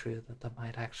just be true, that there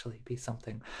might actually be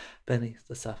something beneath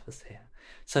the surface here.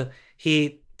 So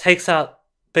he takes out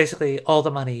basically all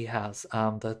the money he has,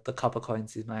 the copper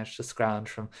coins he's managed to scrounge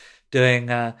from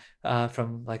doing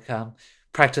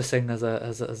practicing as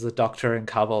a doctor in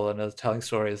Kabul and telling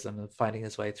stories and finding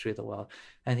his way through the world.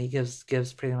 And he gives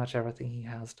pretty much everything he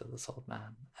has to this old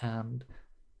man. And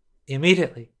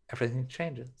immediately, everything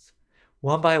changes.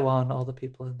 One by one, all the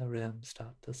people in the room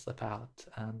start to slip out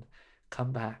and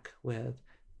come back with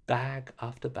bag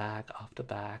after bag after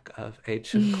bag of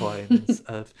ancient coins,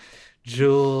 of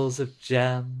jewels, of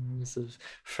gems, of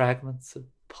fragments of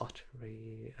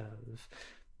pottery, of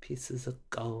pieces of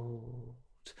gold.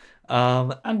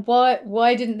 And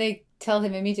why didn't they tell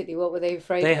him immediately? What were they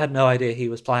afraid They of? had no idea he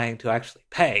was planning to actually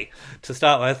pay to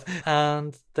start with,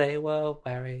 and they were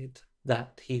worried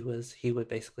that he would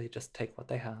basically just take what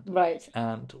they had, Right,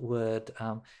 and would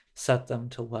set them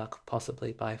to work,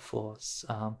 possibly by force,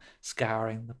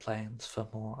 scouring the plains for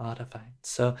more artifacts.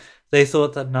 So they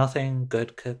thought that nothing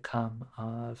good could come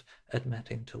of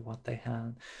admitting to what they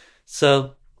had.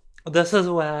 So this is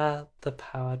where the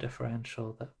power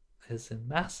differential that is in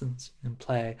Masson's in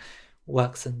play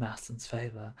works in Masson's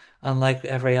favor. Unlike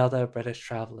every other British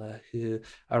traveller who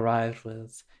arrived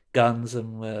with guns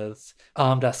and with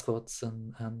armed escorts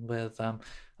and with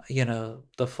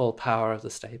the full power of the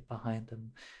state behind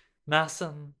him,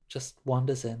 Masson just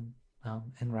wanders in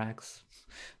rags,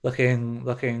 looking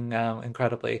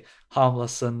incredibly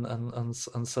harmless and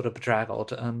sort of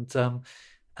bedraggled, and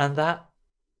that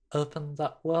opened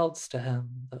up worlds to him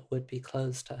that would be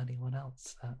closed to anyone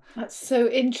else. that's so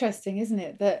interesting, isn't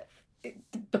it? That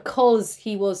because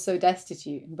he was so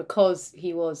destitute and because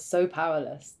he was so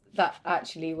powerless, that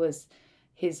actually was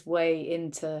his way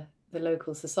into the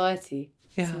local society.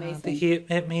 It's amazing.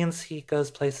 It means he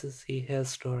goes places, he hears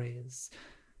stories,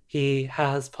 he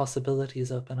has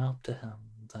possibilities open up to him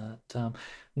that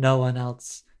no one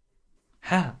else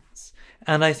has.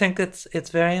 And I think it's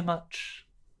very much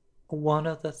one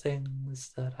of the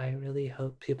things that I really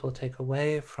hope people take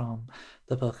away from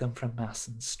the book and from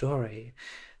Masson's story,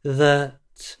 that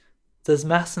there's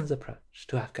Masson's approach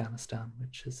to Afghanistan,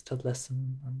 which is to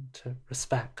listen and to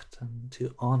respect and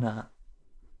to honor,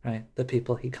 right, the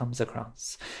people he comes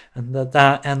across, and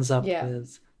that ends up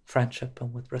with friendship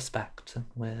and with respect and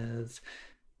with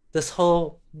this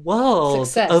whole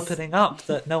world opening up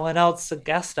that no one else had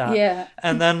guessed at. Yeah.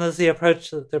 And then there's the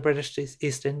approach that the British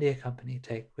East India Company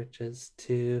take, which is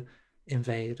to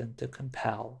invade and to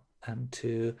compel and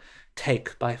to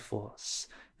take by force.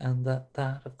 And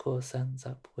that of course ends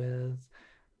up with,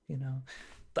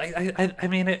 I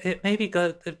mean, it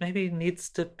maybe needs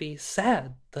to be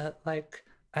said that, like,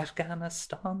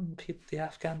 Afghanistan, the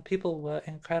Afghan people were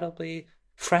incredibly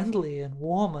friendly and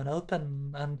warm and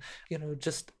open and,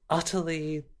 just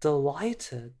utterly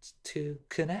delighted to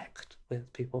connect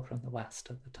with people from the West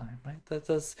at the time, right?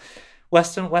 There's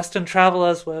Western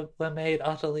travelers were made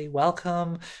utterly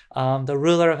welcome. The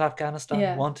ruler of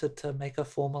Afghanistan wanted to make a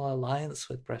formal alliance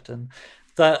with Britain.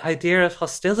 The idea of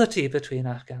hostility between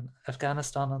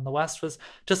Afghanistan and the West was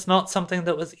just not something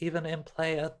that was even in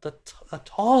play at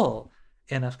all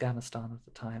in Afghanistan at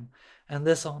the time. And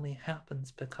this only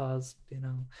happens because,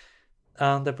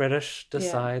 the British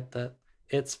decide that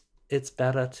it's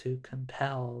better to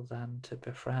compel than to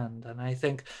befriend. And I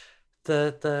think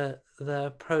the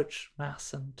approach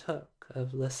Masson took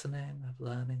of listening, of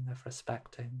learning, of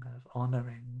respecting, of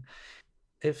honoring,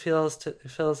 it feels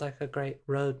like a great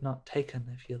road not taken,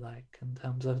 if you like, in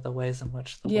terms of the ways in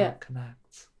which the world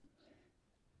connects.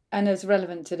 And as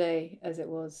relevant today as it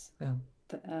was in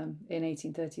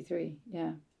 1833.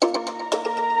 Yeah.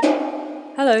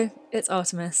 Hello, it's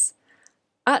Artemis.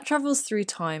 At Travels Through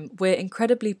Time, we're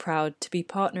incredibly proud to be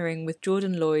partnering with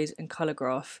Jordan Lloyd and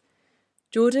Colourgraph.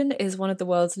 Jordan is one of the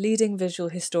world's leading visual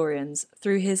historians.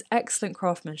 Through his excellent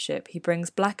craftsmanship, he brings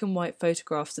black and white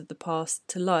photographs of the past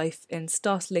to life in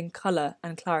startling colour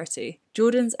and clarity.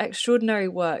 Jordan's extraordinary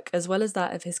work, as well as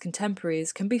that of his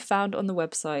contemporaries, can be found on the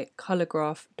website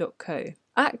colourgraph.co.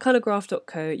 At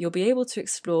colourgraph.co, you'll be able to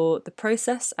explore the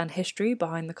process and history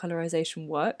behind the colorization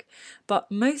work,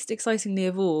 but most excitingly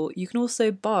of all, you can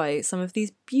also buy some of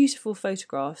these beautiful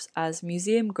photographs as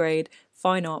museum-grade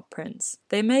fine art prints.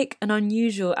 They make an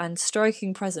unusual and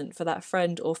striking present for that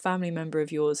friend or family member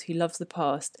of yours who loves the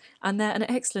past, and they're an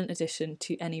excellent addition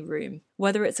to any room.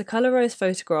 Whether it's a colorized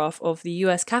photograph of the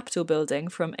US Capitol building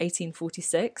from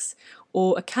 1846,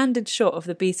 or a candid shot of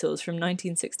the Beatles from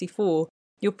 1964,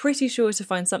 you're pretty sure to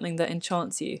find something that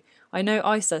enchants you. I know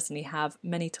I certainly have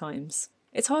many times.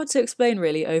 It's hard to explain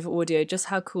really over audio just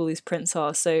how cool these prints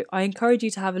are, so I encourage you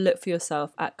to have a look for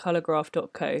yourself at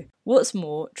colourgraph.co. What's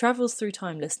more, Travels Through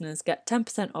Time listeners get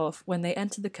 10% off when they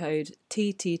enter the code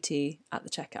TTT at the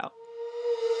checkout.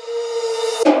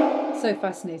 So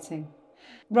fascinating.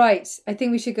 Right, I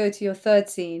think we should go to your third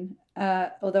scene,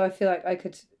 although I feel like I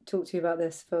could talk to you about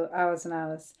this for hours and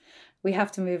hours. We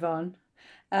have to move on.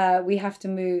 We have to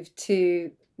move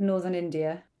to northern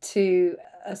India, to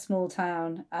a small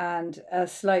town and a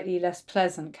slightly less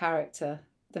pleasant character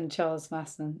than Charles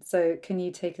Masson. So can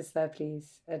you take us there,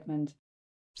 please, Edmund?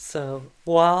 So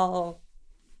while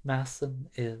Masson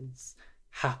is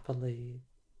happily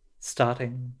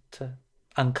starting to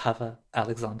uncover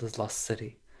Alexander's lost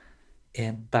city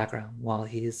in Bagram, while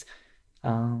he's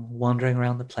wandering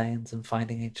around the plains and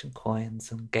finding ancient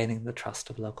coins and gaining the trust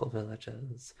of local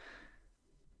villagers,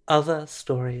 other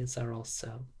stories are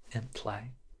also in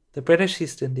play. The British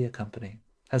East India Company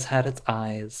has had its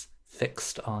eyes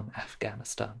fixed on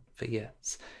Afghanistan for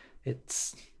years.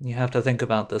 You have to think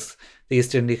about this. The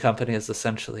East India Company is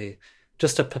essentially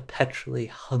just a perpetually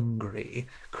hungry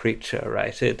creature,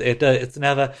 right? It's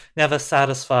never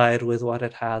satisfied with what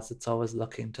it has. It's always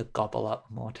looking to gobble up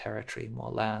more territory,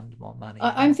 more land, more money.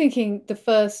 I'm thinking the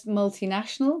first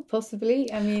multinational,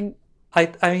 possibly. I mean,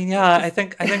 yeah, I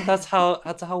think that's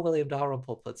how William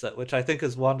Dalrymple puts it, which I think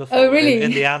is wonderful. Oh, really?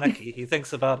 In The Anarchy, he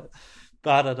thinks about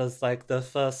it as like the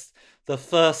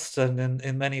first, and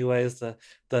in many ways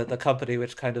the company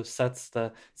which kind of sets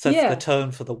the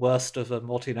tone for the worst of the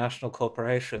multinational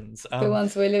corporations. The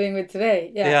ones we're living with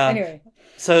today. Yeah. Anyway.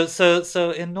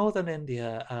 So in northern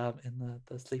India, in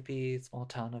the sleepy small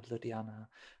town of Ludhiana,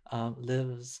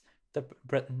 lives the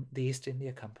East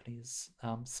India Company's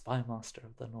spy master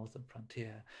of the northern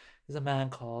frontier. He's a man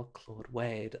called Claude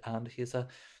Wade, and he's a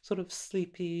sort of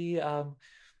sleepy,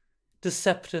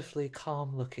 deceptively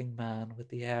calm-looking man with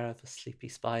the air of a sleepy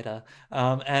spider,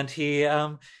 and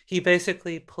he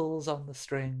basically pulls on the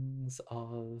strings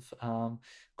of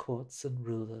courts and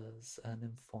rulers and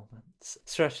informants,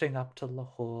 stretching up to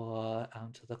Lahore,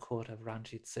 to the court of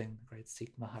Ranjit Singh, the great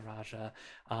Sikh Maharaja,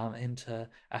 into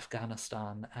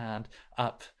Afghanistan and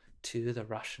up to the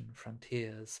Russian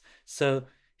frontiers. So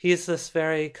he's this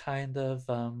very kind of,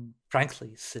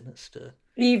 frankly, sinister.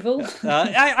 Evil.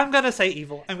 I'm going to say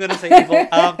evil.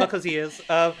 Because he is.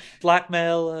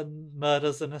 Blackmail and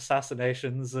murders and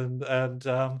assassinations and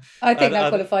I think that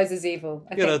qualifies as evil.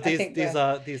 These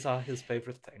are his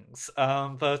favorite things.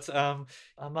 But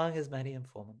among his many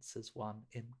informants is one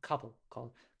in Kabul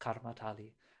called Karmat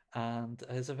Ali. And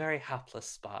is a very hapless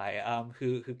spy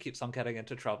who keeps on getting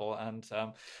into trouble and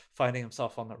finding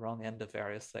himself on the wrong end of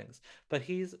various things. But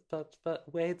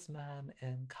Wade's man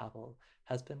in Kabul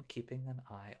has been keeping an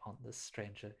eye on this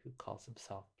stranger who calls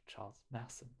himself Charles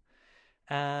Masson.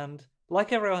 And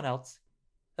like everyone else,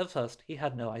 at first he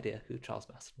had no idea who Charles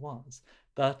Masson was.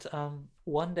 But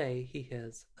one day he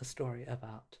hears a story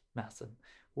about Masson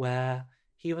where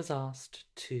he was asked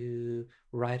to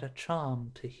write a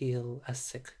charm to heal a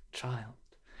sick child.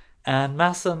 And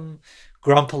Masson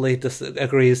grumpily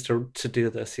agrees to do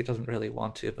this. He doesn't really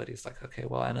want to, but he's like, okay,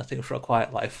 well, anything for a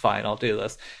quiet life, fine, I'll do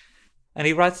this. And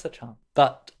he writes the charm.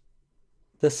 But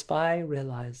the spy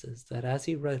realizes that as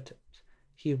he wrote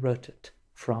it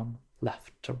from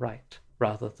left to right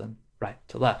rather than right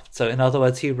to left. So in other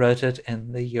words, he wrote it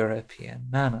in the European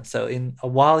manner. So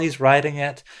while he's writing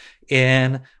it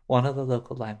in one of the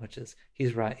local languages,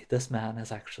 this man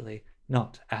is actually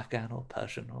not Afghan or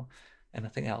Persian or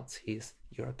anything else. He's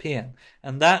European.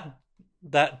 And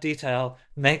that detail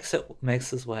makes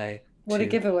his way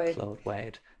to Claude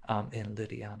Wade in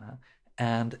Ludhiana.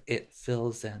 And it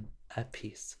fills in a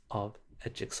piece of a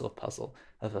jigsaw puzzle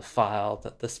of a file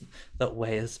that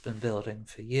Wade has been building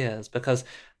for years, because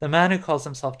the man who calls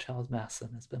himself Charles Masson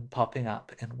has been popping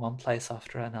up in one place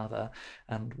after another,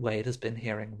 and Wade has been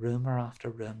hearing rumor after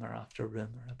rumor after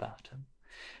rumor about him.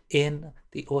 In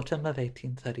the autumn of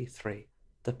 1833,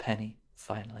 the penny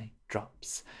finally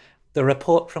drops. The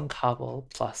report from Kabul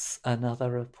plus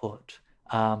another report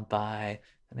by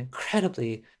an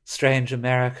incredibly strange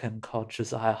American called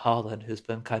Josiah Harlan, who's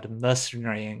been kind of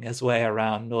mercenarying his way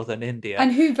around northern India.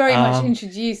 And who very much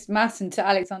introduced Masson to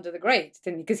Alexander the Great,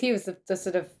 didn't he? Because he was the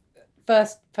sort of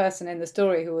first person in the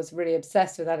story who was really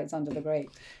obsessed with Alexander the Great.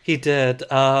 He did.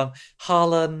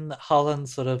 Harlan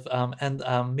sort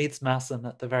of meets Masson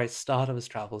at the very start of his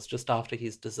travels, just after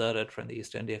he's deserted from the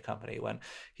East India Company, when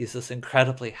he's this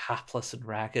incredibly hapless and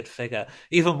ragged figure,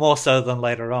 even more so than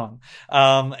later on.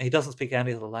 He doesn't speak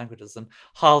any of the languages, and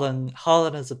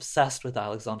Harlan is obsessed with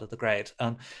Alexander the Great.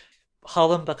 And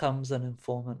Harlan becomes an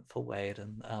informant for Wade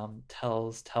and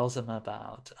tells him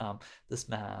about this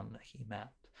man he met.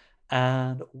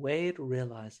 And Wade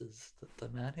realizes that the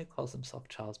man who calls himself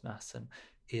Charles Masson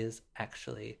is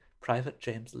actually Private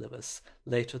James Lewis,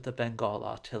 late of the Bengal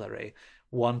Artillery,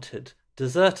 wanted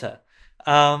deserter.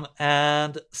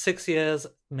 And 6 years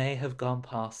may have gone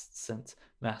past since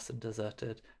Masson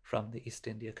deserted from the East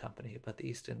India Company, but the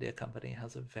East India Company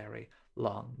has a very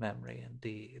long memory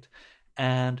indeed.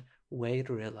 And Wade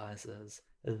realizes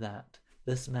that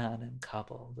this man in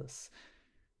Kabul, this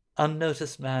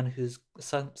unnoticed man who's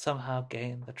somehow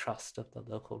gained the trust of the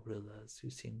local rulers, who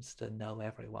seems to know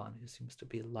everyone, who seems to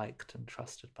be liked and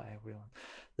trusted by everyone,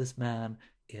 this man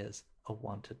is a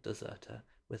wanted deserter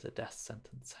with a death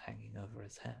sentence hanging over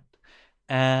his head.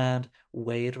 And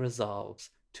Wade resolves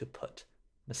to put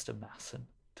Mr. Masson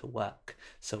to work.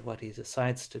 So what he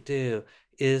decides to do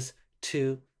is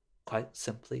to quite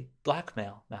simply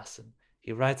blackmail Masson.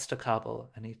 He writes to Kabul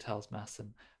and he tells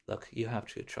Masson, look, you have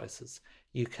two choices.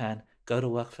 You can go to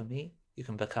work for me, you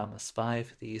can become a spy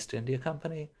for the East India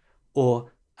Company,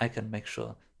 or I can make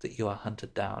sure that you are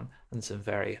hunted down and some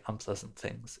very unpleasant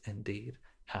things indeed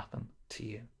happen to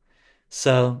you.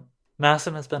 So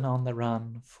Masson has been on the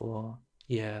run for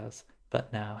years,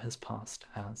 but now his past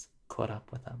has caught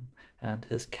up with him, and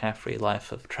his carefree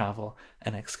life of travel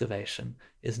and excavation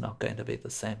is not going to be the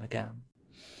same again.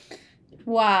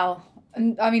 Wow.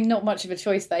 I mean, not much of a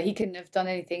choice there. He couldn't have done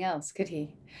anything else, could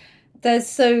he? There's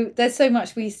so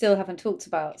much we still haven't talked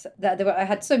about. I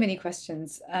had so many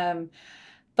questions,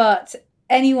 but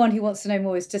anyone who wants to know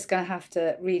more is just going to have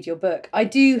to read your book. I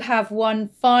do have one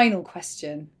final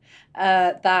question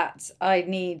that I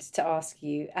need to ask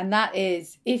you, and that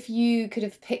is, if you could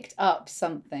have picked up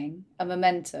something, a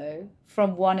memento,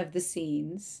 from one of the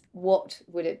scenes, what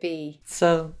would it be?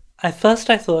 So at first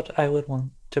I thought I would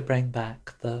want to bring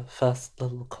back the first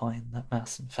little coin that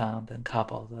Masson found in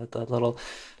Kabul, the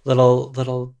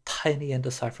little tiny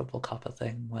indecipherable copper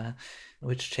thing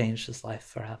which changed his life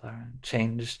forever and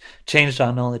changed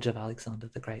our knowledge of Alexander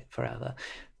the Great forever.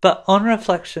 But on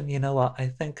reflection, you know what? I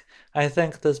think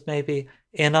there's maybe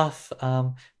enough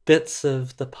bits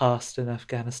of the past in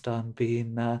Afghanistan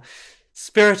being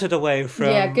spirited away from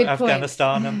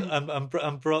Afghanistan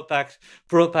and brought back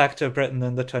to Britain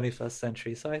in the 21st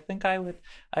century. So I think I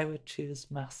would choose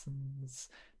Masson's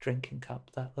drinking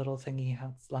cup, that little thing he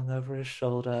had slung over his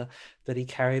shoulder that he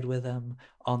carried with him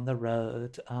on the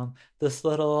road. This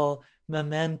little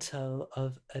memento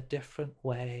of a different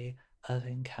way of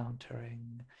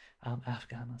encountering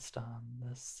Afghanistan.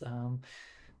 This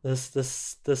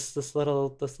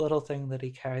little thing that he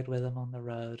carried with him on the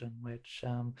road,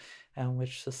 and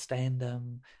which sustained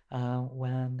him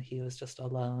when he was just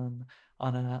alone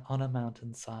on a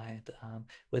mountainside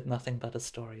with nothing but his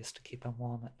stories to keep him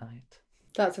warm at night.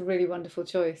 That's a really wonderful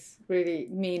choice, really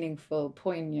meaningful,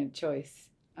 poignant choice.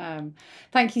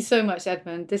 Thank you so much,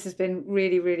 Edmund. This has been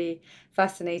really, really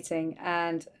fascinating,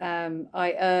 and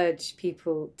I urge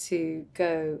people to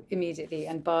go immediately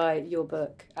and buy your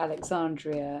book,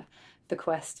 Alexandria, The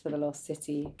Quest for the Lost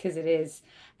City, because it is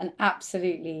an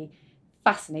absolutely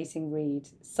fascinating read,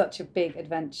 such a big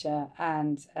adventure,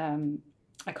 and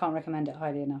I can't recommend it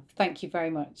highly enough. Thank you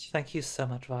very much. Thank you so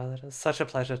much, Violet. It's such a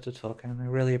pleasure to talk, and I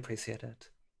really appreciate it.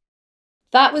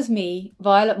 That was me,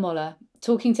 Violet Moller,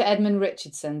 talking to Edmund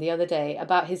Richardson the other day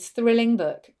about his thrilling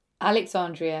book,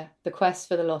 Alexandria, The Quest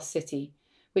for the Lost City,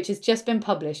 which has just been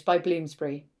published by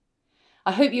Bloomsbury.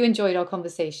 I hope you enjoyed our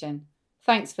conversation.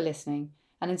 Thanks for listening,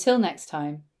 and until next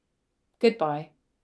time, goodbye.